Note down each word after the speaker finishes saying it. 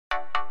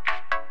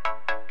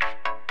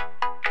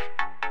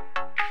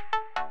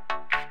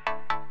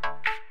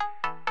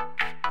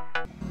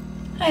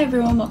Hi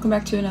everyone, welcome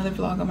back to another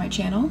vlog on my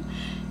channel.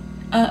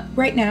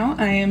 Right now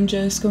I am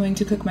just going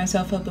to cook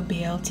myself up a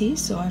BLT,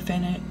 so I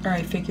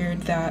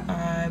figured that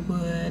I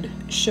would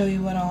show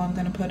you what all I'm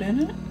going to put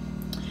in it.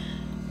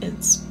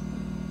 It's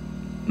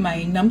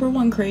my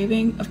 #1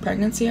 craving of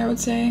pregnancy, I would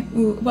say.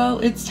 Well,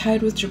 it's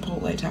tied with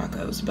Chipotle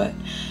tacos, but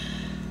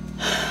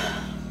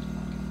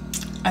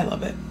I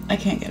love it. I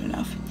can't get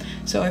enough.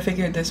 So I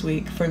figured this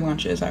week for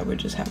lunches I would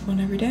just have one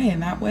every day,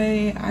 and that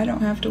way I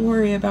don't have to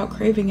worry about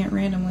craving it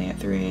randomly at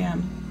 3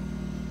 a.m.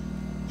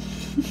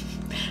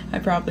 I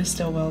probably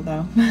still will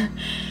though.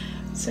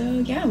 So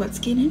yeah, let's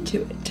get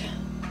into it.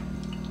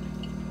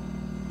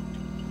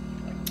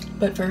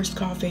 But first,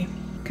 coffee.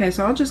 Okay,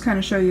 so I'll just kind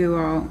of show you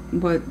all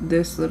what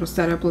this little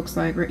setup looks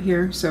like right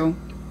here. So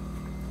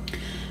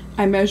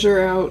I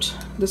measure out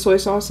the soy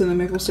sauce and the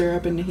maple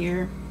syrup into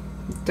here,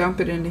 dump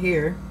it into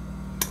here,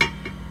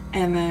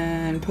 and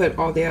then put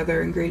all the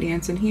other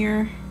ingredients in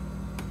here,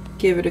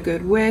 give it a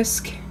good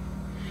whisk,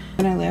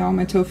 and I lay all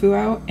my tofu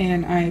out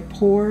and I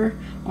pour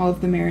all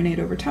of the marinade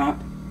over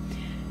top.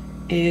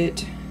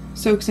 It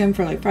soaks in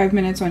for like 5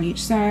 minutes on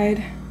each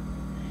side,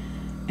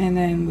 and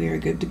then we are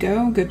good to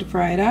go, good to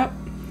fry it up.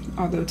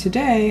 Although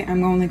today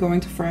I'm only going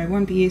to fry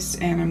one piece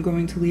and I'm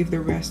going to leave the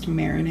rest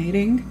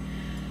marinating,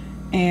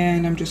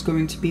 and I'm just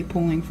going to be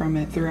pulling from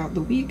it throughout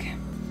the week.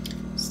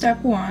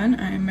 Step 1,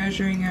 I'm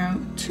measuring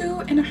out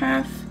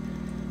 2.5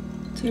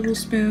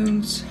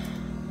 tablespoons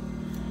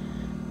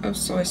of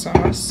soy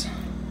sauce,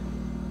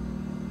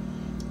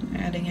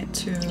 adding it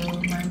to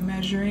my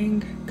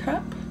measuring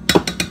cup.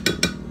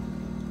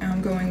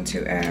 I'm going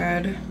to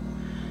add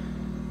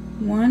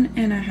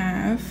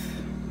 1.5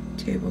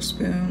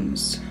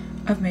 tablespoons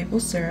of maple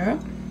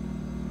syrup.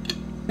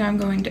 Now I'm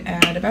going to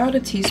add about a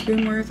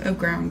teaspoon worth of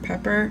ground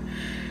pepper.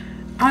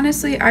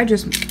 Honestly, I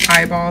just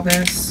eyeball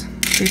this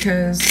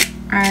because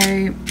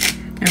I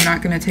am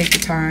not going to take the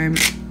time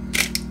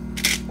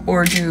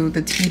or do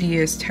the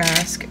tedious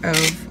task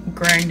of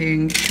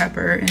grinding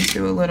pepper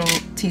into a little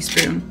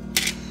teaspoon.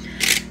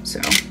 So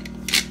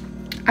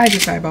I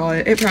just eyeball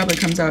it. It probably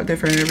comes out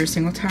different every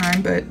single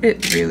time, but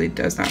it really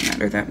does not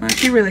matter that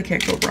much. You really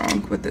can't go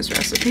wrong with this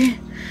recipe.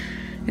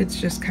 It's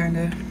just kind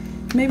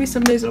of, maybe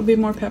some days it'll be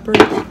more peppery,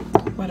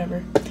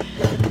 whatever.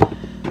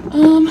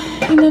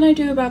 And then I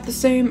do about the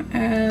same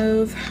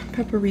of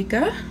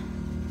paprika.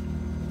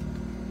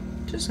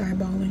 Just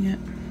eyeballing it.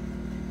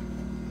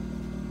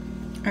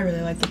 I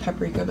really like the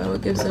paprika though,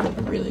 it gives it a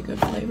really good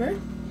flavor.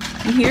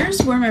 And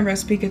here's where my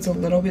recipe gets a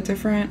little bit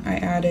different. I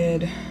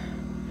added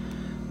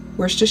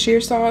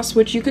Worcestershire sauce,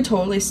 which you could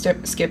totally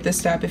skip this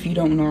step if you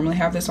don't normally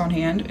have this on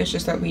hand. It's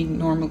just that we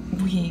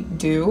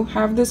do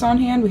have this on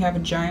hand. We have a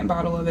giant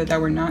bottle of it that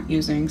we're not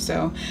using,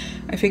 so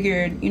I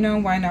figured, you know,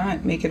 why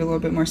not make it a little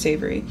bit more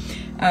savory.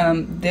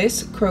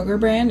 This Kroger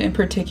brand in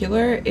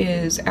particular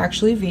is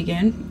actually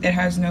vegan. It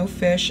has no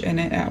fish in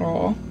it at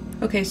all.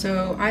 Okay,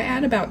 so I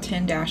add about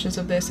 10 dashes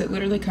of this. It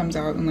literally comes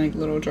out in like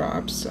little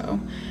drops, so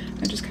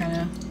I just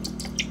kind of,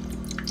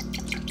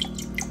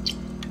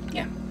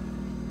 yeah,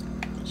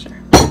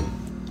 sure.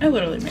 I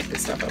literally make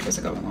this stuff up as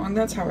I go along.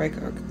 That's how I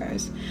cook,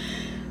 guys.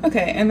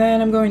 Okay, and then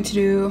I'm going to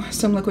do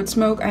some liquid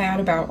smoke. I add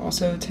about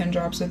also 10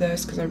 drops of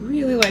this because I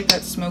really like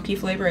that smoky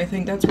flavor. I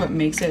think that's what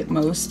makes it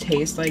most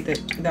taste like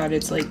that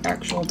it's like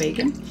actual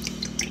bacon.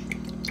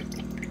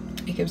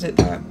 It gives it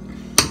that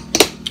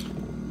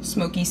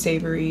smoky,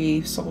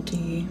 savory,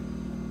 salty,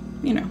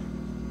 you know.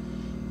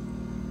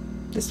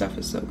 This stuff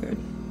is so good.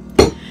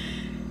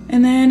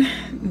 And then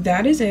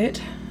that is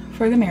it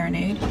for the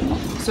marinade.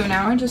 So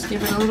now I just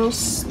give it a little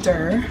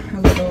stir,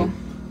 a little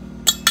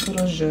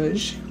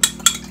zhuzh.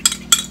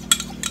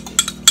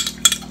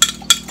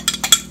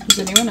 Does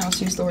anyone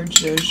else use the word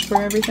zhuzh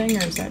for everything,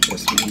 or is that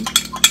just me?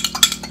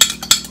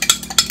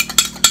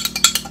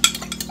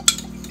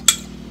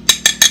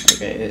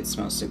 Okay, it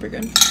smells super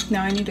good.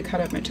 Now I need to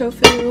cut up my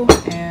tofu,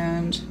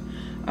 and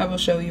I will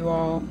show you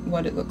all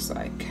what it looks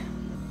like.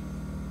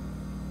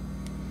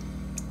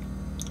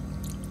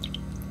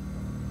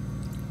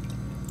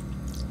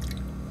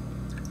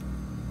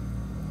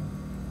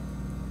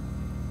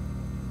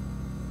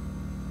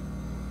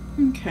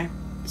 Okay,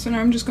 so now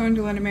I'm just going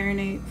to let it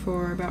marinate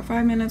for about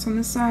 5 minutes on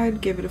this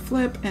side, give it a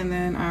flip, and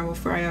then I will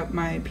fry up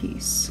my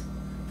piece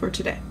for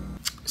today.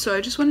 So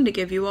I just wanted to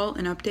give you all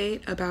an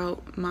update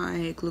about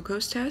my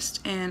glucose test,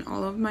 and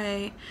all of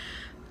my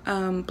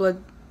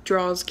blood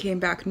draws came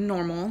back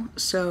normal,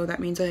 so that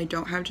means I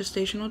don't have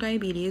gestational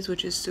diabetes,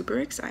 which is super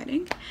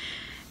exciting.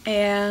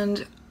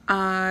 And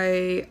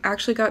I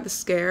actually got the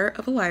scare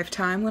of a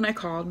lifetime when I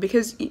called,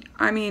 because,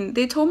 I mean,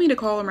 they told me to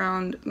call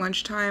around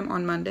lunchtime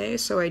on Monday,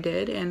 so I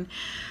did, and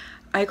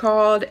I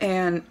called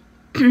and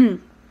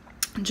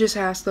just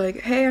asked,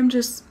 like, hey, I'm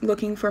just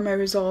looking for my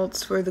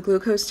results for the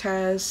glucose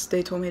test.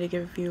 They told me to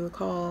give you a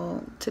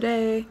call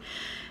today.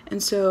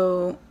 And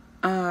so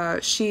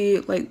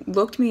she like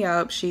looked me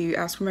up, she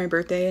asked for my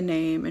birthday and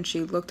name, and she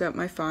looked up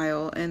my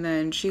file, and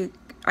then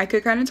I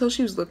could kind of tell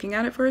she was looking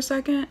at it for a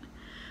second,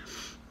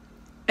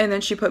 and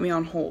then she put me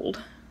on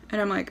hold.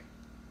 And I'm like,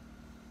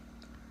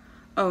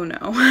 oh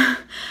no.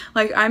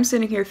 Like, I'm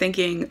sitting here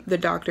thinking the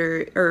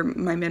doctor or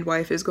my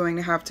midwife is going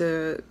to have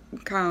to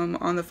come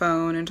on the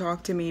phone and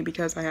talk to me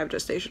because I have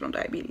gestational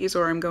diabetes,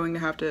 or I'm going to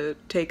have to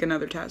take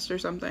another test or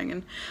something,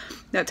 and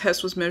that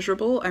test was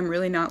miserable. I'm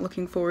really not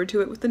looking forward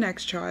to it with the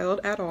next child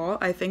at all.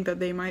 I think that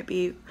they might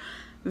be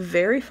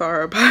very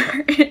far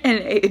apart in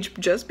age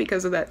just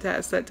because of that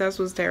test. That test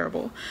was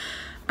terrible.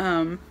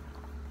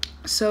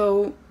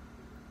 So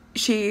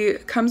she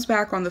comes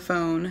back on the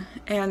phone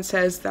and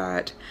says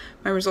that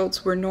my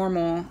results were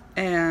normal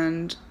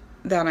and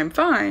that I'm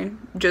fine,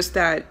 just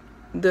that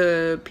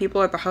the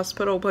people at the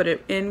hospital put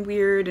it in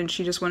weird, and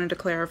she just wanted to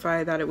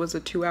clarify that it was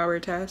a 2-hour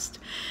test,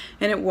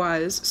 and it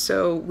was.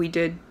 So we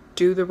did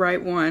do the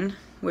right one,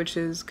 which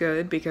is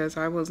good because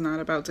I was not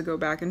about to go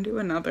back and do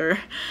another.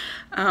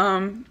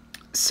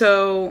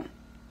 So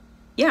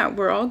yeah,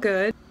 we're all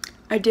good.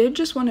 I did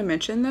just want to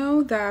mention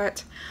though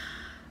that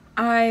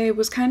I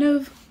was kind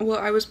of, well,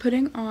 I was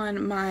putting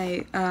on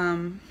my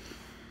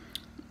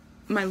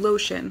my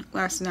lotion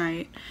last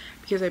night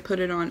because I put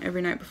it on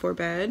every night before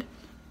bed,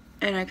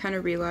 and I kind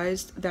of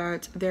realized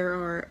that there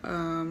are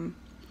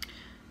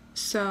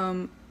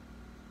some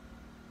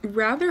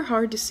rather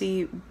hard to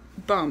see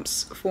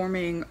bumps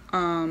forming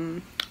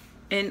in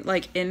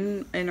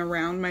and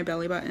around my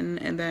belly button,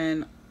 and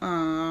then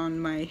on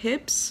my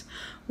hips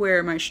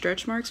where my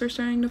stretch marks are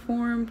starting to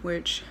form,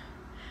 which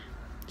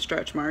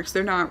stretch marks,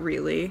 they're not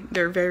really,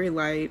 they're very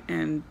light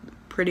and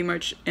pretty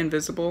much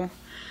invisible.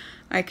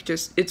 I could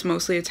just, it's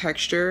mostly a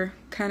texture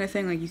kind of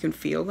thing, like you can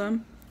feel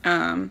them.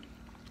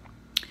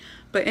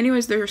 But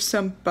anyways, there's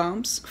some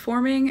bumps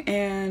forming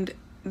and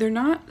they're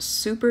not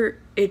super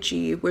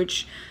itchy,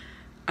 which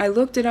I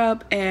looked it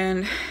up,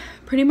 and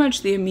pretty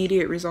much the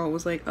immediate result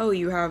was like, oh,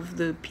 you have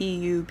the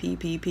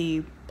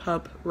PUPPP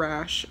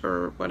rash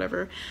or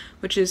whatever,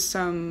 which is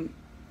some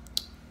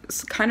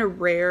kind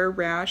of rare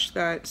rash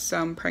that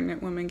some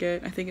pregnant women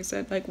get. I think it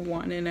said like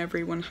 1 in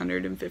every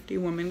 150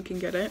 women can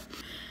get it.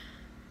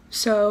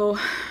 So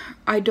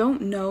I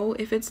don't know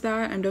if it's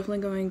that. I'm definitely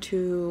going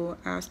to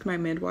ask my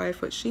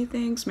midwife what she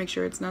thinks, make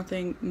sure it's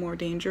nothing more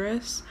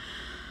dangerous.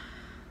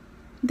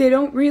 They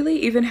don't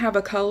really even have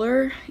a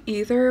color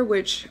either,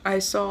 which I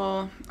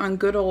saw on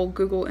good old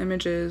Google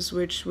Images,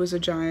 which was a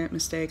giant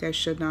mistake. I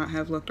should not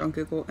have looked on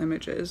Google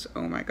Images.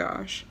 Oh my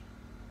gosh.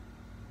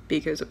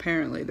 Because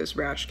apparently this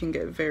rash can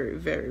get very,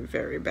 very,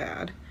 very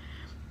bad.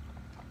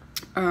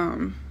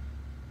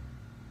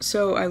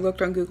 So I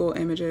looked on Google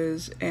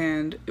Images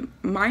and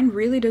mine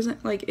really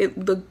doesn't, like,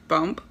 it, the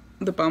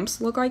bumps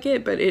look like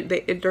it, but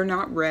they're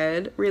not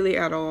red really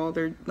at all.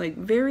 They're like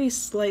very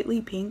slightly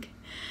pink.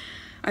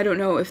 I don't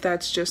know if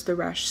that's just the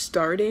rash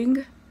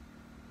starting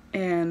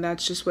and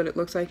that's just what it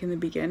looks like in the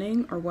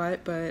beginning or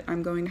what, but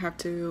I'm going to have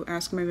to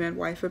ask my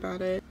midwife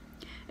about it.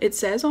 It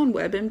says on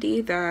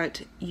WebMD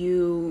that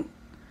you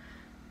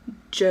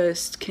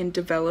just can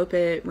develop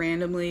it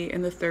randomly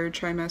in the 3rd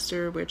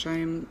trimester, which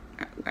I'm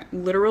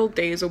literal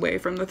days away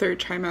from the 3rd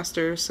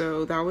trimester,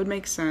 so that would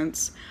make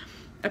sense.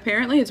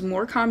 Apparently it's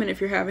more common if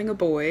you're having a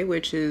boy,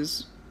 which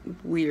is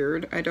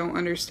weird. I don't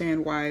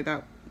understand why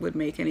that would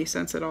make any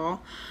sense at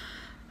all.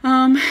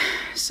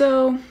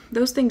 So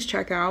those things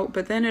check out,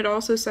 but then it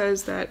also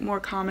says that more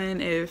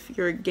common if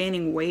you're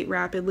gaining weight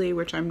rapidly,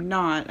 which I'm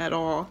not at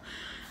all.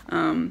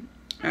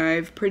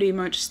 I've pretty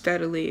much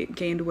steadily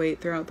gained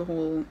weight throughout the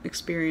whole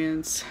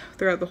experience,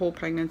 throughout the whole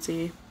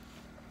pregnancy.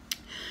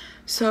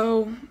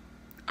 So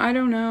I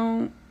don't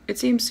know. It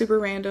seems super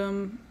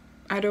random.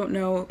 I don't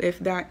know if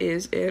that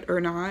is it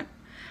or not.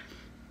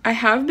 I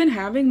have been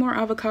having more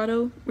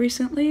avocado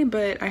recently,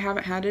 but I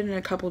haven't had it in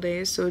a couple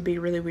days, so it'd be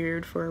really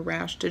weird for a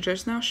rash to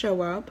just now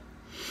show up.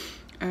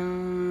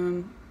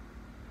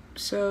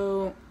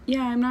 So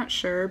yeah, I'm not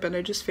sure, but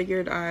I just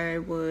figured I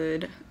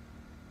would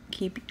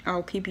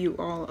I'll keep you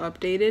all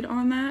updated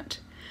on that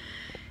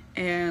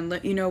and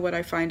let you know what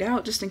I find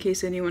out, just in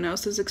case anyone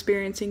else is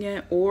experiencing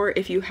it, or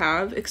if you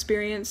have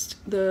experienced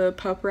the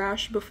PUPPP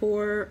rash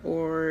before,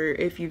 or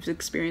if you've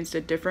experienced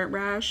a different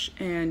rash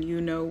and you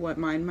know what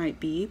mine might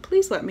be,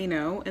 please let me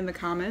know in the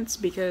comments,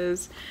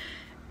 because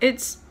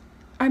it's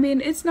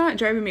not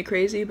driving me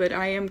crazy, but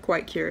I am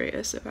quite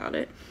curious about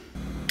it.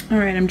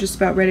 Alright, I'm just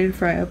about ready to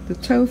fry up the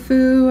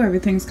tofu.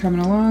 Everything's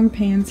coming along,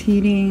 pan's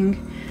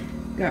heating.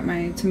 Got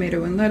my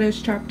tomato and lettuce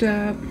chopped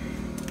up.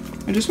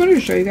 I just wanted to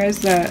show you guys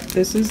that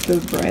this is the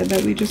bread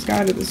that we just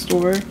got at the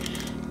store.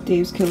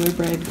 Dave's Killer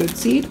Bread Good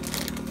Seed.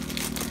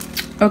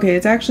 Okay,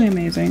 it's actually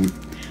amazing.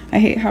 I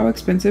hate how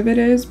expensive it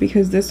is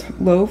because this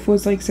loaf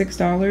was like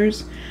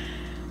 $6.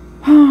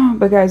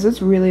 But guys,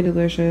 it's really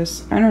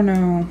delicious. I don't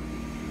know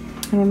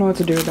what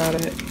to do about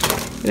it.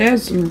 It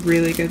has some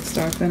really good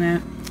stuff in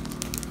it.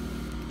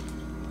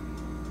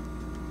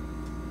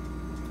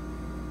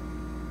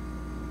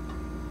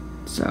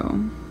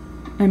 So,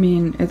 I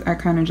mean, I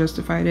kind of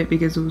justified it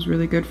because it was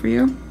really good for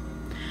you.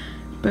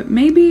 But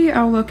maybe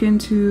I'll look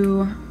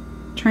into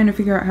trying to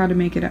figure out how to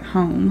make it at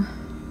home.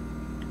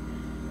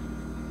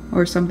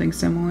 Or something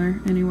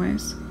similar,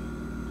 anyways.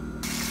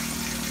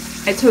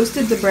 I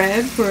toasted the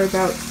bread for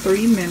about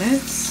 3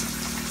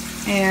 minutes.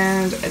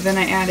 And then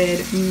I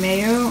added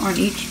mayo on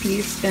each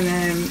piece and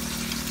then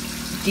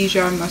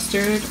Dijon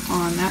mustard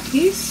on that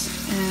piece.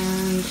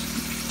 And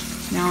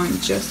now I'm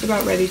just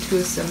about ready to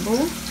assemble.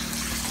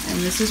 And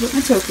this is what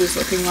my tofu is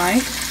looking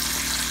like.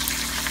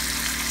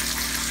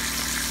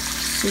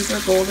 Super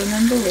golden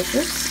and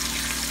delicious.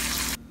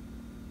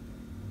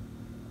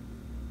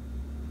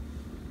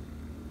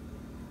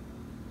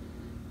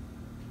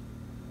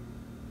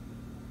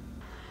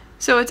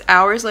 So it's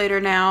hours later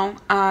now.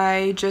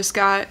 I just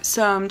got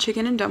some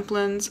chicken and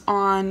dumplings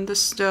on the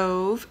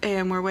stove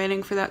and we're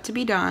waiting for that to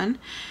be done.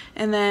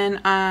 And then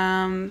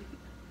I'm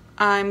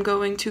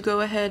going to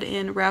go ahead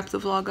and wrap the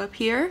vlog up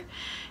here.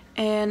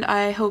 And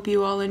I hope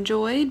you all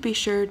enjoyed. Be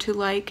sure to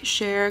like,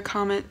 share,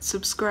 comment,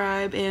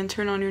 subscribe, and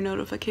turn on your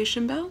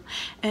notification bell.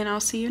 And I'll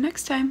see you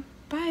next time.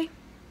 Bye.